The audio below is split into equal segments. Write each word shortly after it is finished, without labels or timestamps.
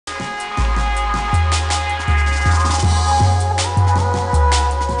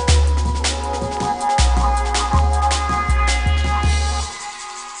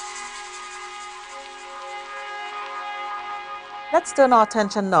Let's turn our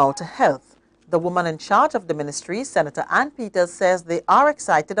attention now to health. The woman in charge of the ministry, Senator Ann Peters, says they are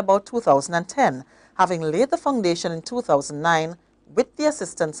excited about 2010, having laid the foundation in 2009 with the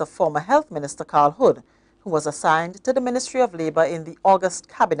assistance of former Health Minister Carl Hood, who was assigned to the Ministry of Labour in the August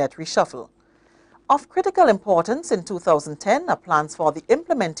cabinet reshuffle. Of critical importance in 2010 are plans for the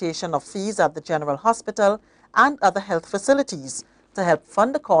implementation of fees at the General Hospital and other health facilities to help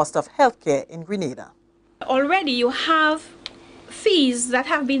fund the cost of healthcare in Grenada. Already you have fees that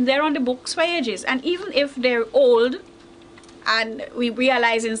have been there on the books for ages, and even if they're old and we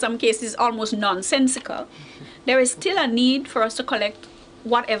realize in some cases almost nonsensical, there is still a need for us to collect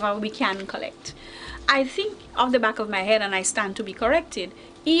whatever we can collect. I think off the back of my head, and I stand to be corrected,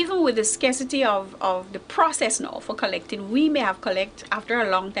 even with the scarcity of the process now for collecting, we may have collected after a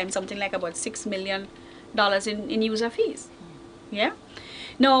long time something like about $6 million in user fees. Yeah.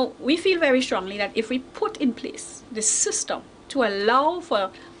 Now, we feel very strongly that if we put in place the system to allow for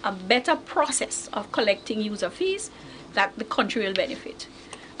a better process of collecting user fees, that the country will benefit.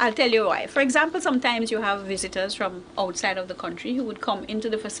 I'll tell you why. For example, sometimes you have visitors from outside of the country who would come into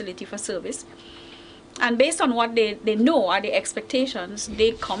the facility for service, and based on what they know are the expectations,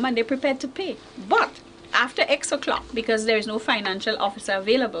 they come and they're prepared to pay. But after X o'clock, because there is no financial officer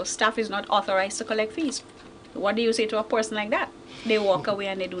available, staff is not authorized to collect fees. What do you say to a person like that? They walk away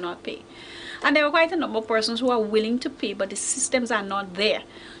and they do not pay. And there are quite a number of persons who are willing to pay, but the systems are not there.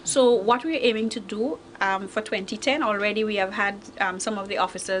 So what we're aiming to do for 2010, already we have had some of the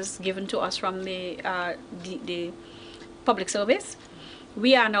officers given to us from the public service.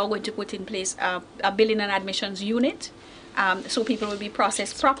 We are now going to put in place a billing and admissions unit, so people will be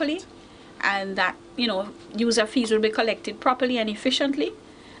processed properly, and that, you know, user fees will be collected properly and efficiently.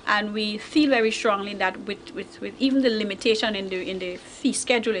 And we feel very strongly that with even the limitation in the fee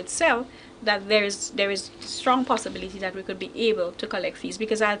schedule itself, that there is strong possibility that we could be able to collect fees.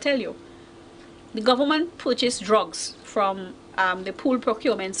 Because I'll tell you, the government purchased drugs from the pool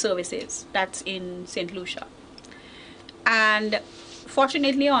procurement services that's in St. Lucia. And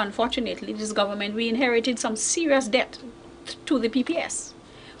fortunately or unfortunately, this government, we inherited some serious debt to the PPS.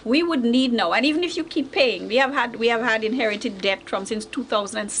 We would need now, and even if you keep paying, we have had inherited debt from since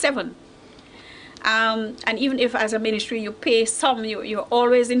 2007. And even if as a ministry you pay some, you're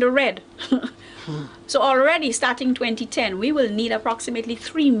always in the red. So already starting 2010, we will need approximately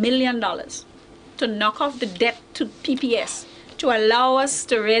 $3 million to knock off the debt to PPS, to allow us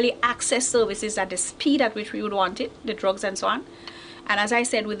to really access services at the speed at which we would want it, the drugs and so on. And as I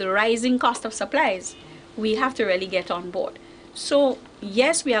said, with the rising cost of supplies, we have to really get on board. So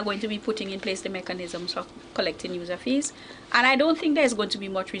yes, we are going to be putting in place the mechanisms for collecting user fees, and I don't think there's going to be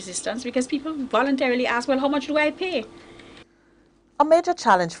much resistance, because people voluntarily ask, well, how much do I pay? A major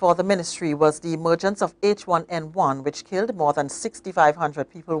challenge for the ministry was the emergence of H1N1, which killed more than 6,500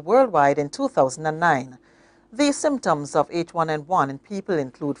 people worldwide in 2009. The symptoms of H1N1 in people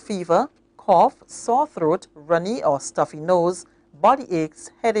include fever, cough, sore throat, runny or stuffy nose, body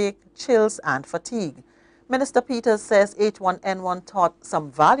aches, headache, chills, and fatigue. Minister Peters says H1N1 taught some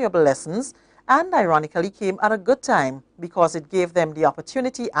valuable lessons and ironically came at a good time, because it gave them the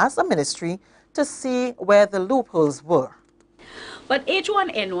opportunity as a ministry to see where the loopholes were. But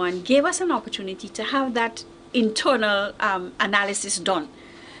H1N1 gave us an opportunity to have that internal analysis done,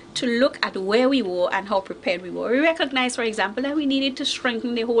 to look at where we were and how prepared we were. We recognized, for example, that we needed to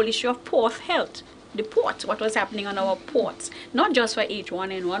strengthen the whole issue of port health. The ports, what was happening on our ports, not just for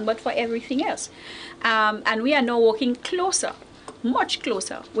H1N1, but for everything else. And we are now working closer, much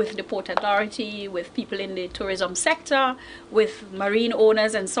closer, with the Port Authority, with people in the tourism sector, with marine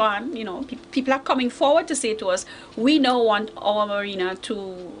owners and so on. You know, people are coming forward to say to us, we now want our marina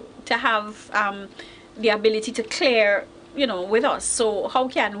to have the ability to clear, you know, with us. So how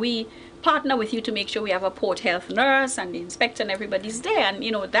can we partner with you to make sure we have a port health nurse and the inspector and everybody's there? And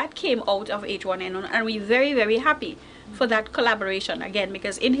you know, that came out of H1N1, and we're very, very happy for that collaboration again,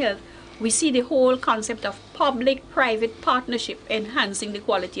 because in health we see the whole concept of public-private partnership enhancing the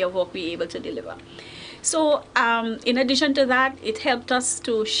quality of what we're able to deliver. So in addition to that, it helped us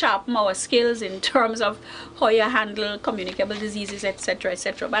to sharpen our skills in terms of how you handle communicable diseases, etc.,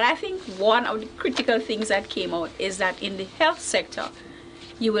 etc. But I think one of the critical things that came out is that in the health sector,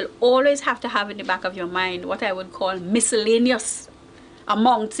 you will always have to have in the back of your mind what I would call miscellaneous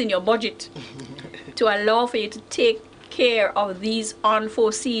amounts in your budget to allow for you to take care of these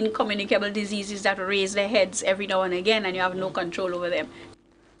unforeseen communicable diseases that raise their heads every now and again, and you have no control over them.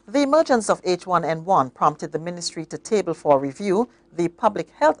 The emergence of H1N1 prompted the ministry to table for review the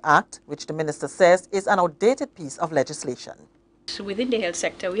Public Health Act, which the minister says is an outdated piece of legislation. So within the health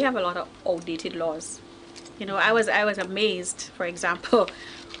sector, we have a lot of outdated laws. You know, I was amazed, for example,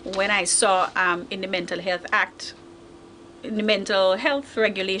 when I saw in the Mental Health Act, in the mental health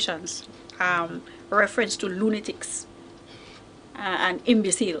regulations, reference to lunatics and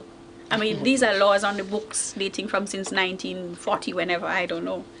imbecile. I mean, these are laws on the books dating from since 1940, whenever, I don't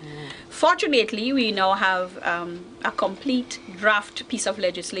know. Fortunately, we now have a complete draft piece of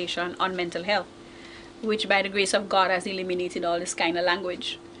legislation on mental health, which by the grace of God has eliminated all this kind of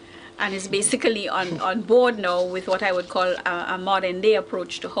language and is basically on board now with what I would call a modern day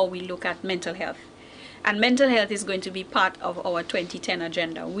approach to how we look at mental health. And mental health is going to be part of our 2010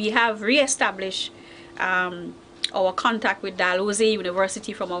 agenda. We have re-established our contact with Dalhousie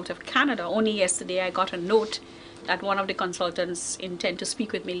University from out of Canada. Only yesterday I got a note that one of the consultants intend to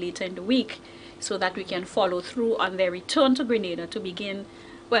speak with me later in the week so that we can follow through on their return to Grenada to begin,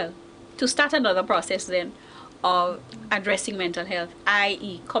 well, to start another process then of addressing mental health,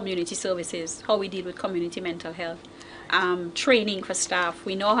 i.e. community services, how we deal with community mental health, training for staff.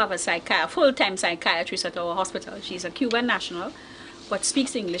 We now have a full-time psychiatrist at our hospital. She's a Cuban national, but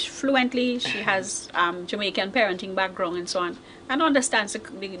speaks English fluently. She has Jamaican parenting background and so on, and understands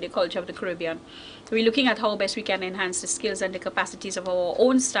the culture of the Caribbean. We're looking at how best we can enhance the skills and the capacities of our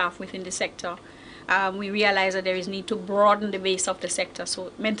own staff within the sector. We realize that there is need to broaden the base of the sector,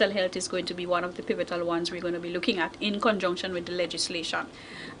 so mental health is going to be one of the pivotal ones we're going to be looking at in conjunction with the legislation.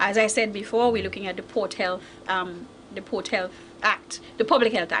 As I said before, we're looking at the Public Health Act. The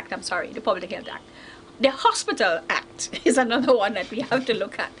Public Health Act. The Hospital Act is another one that we have to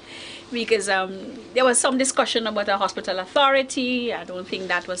look at, because there was some discussion about a hospital authority. I don't think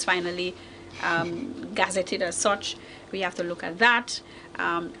that was finally gazetted as such. We have to look at that.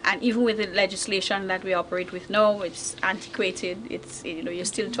 And even with the legislation that we operate with now, it's antiquated. It's, you know, you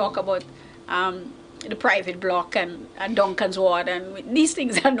still talk about the private block and Duncan's ward, and these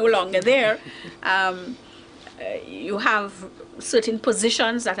things are no longer there. You have certain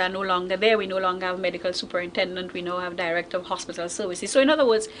positions that are no longer there. We no longer have medical superintendent. We now have director of hospital services. So in other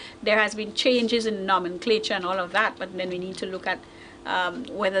words, there has been changes in nomenclature and all of that, but then we need to look at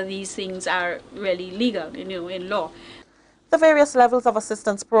whether these things are really legal, you know, in law. The various levels of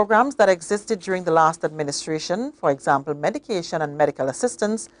assistance programs that existed during the last administration, for example, medication and medical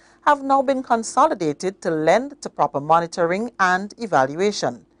assistance, have now been consolidated to lend to proper monitoring and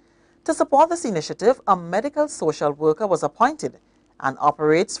evaluation. To support this initiative, a medical social worker was appointed and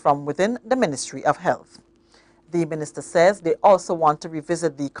operates from within the Ministry of Health. The minister says they also want to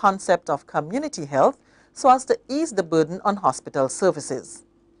revisit the concept of community health so as to ease the burden on hospital services.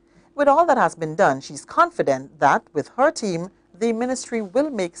 With all that has been done, she's confident that with her team, the ministry will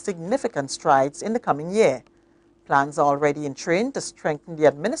make significant strides in the coming year. Plans are already in train to strengthen the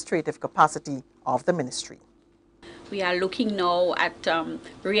administrative capacity of the ministry. We are looking now at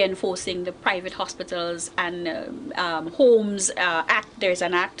reinforcing the private hospitals and homes act. There's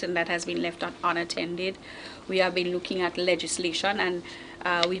an act and that has been left unattended. We have been looking at legislation, and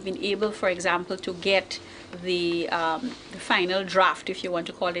we've been able, for example, to get the final draft, if you want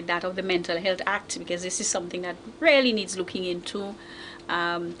to call it that, of the Mental Health Act, because this is something that really needs looking into.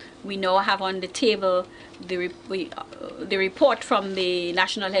 We now have on the table the report from the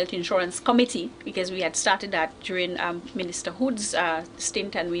National Health Insurance Committee, because we had started that during Minister Hood's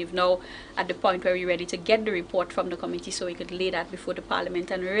stint, and we've now at the point where we're ready to get the report from the committee so we could lay that before the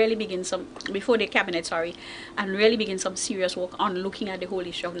Parliament and really begin before the Cabinet, sorry, and really begin some serious work on looking at the whole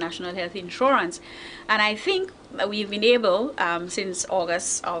issue of national health insurance. And I think we've been able, since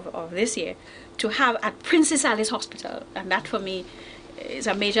August of this year, to have at Princess Alice Hospital, and that for me is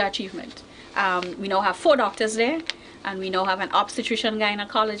a major achievement. We now have 4 doctors there, and we now have an obstetrician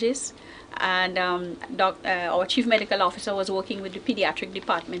gynecologist, and our chief medical officer was working with the pediatric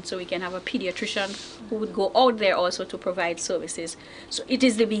department so we can have a pediatrician who would go out there also to provide services. So it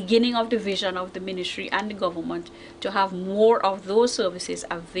is the beginning of the vision of the ministry and the government to have more of those services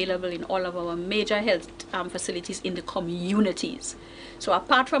available in all of our major health facilities in the communities. So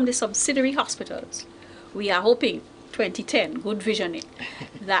apart from the subsidiary hospitals, we are hoping 2010, good visioning,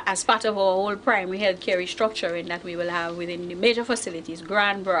 that as part of our whole primary healthcare restructuring that we will have within the major facilities,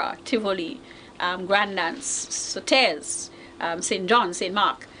 Grand Bras, Tivoli, Grandance, Sotes, St. John, St.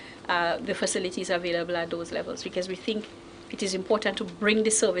 Mark, the facilities available at those levels, because we think it is important to bring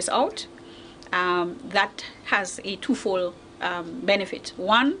the service out. That has a twofold benefit.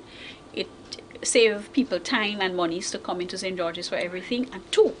 One, it saves people time and monies to come into St. George's for everything, and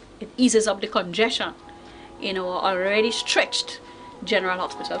 2, it eases up the congestion in our already stretched general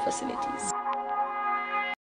hospital facilities.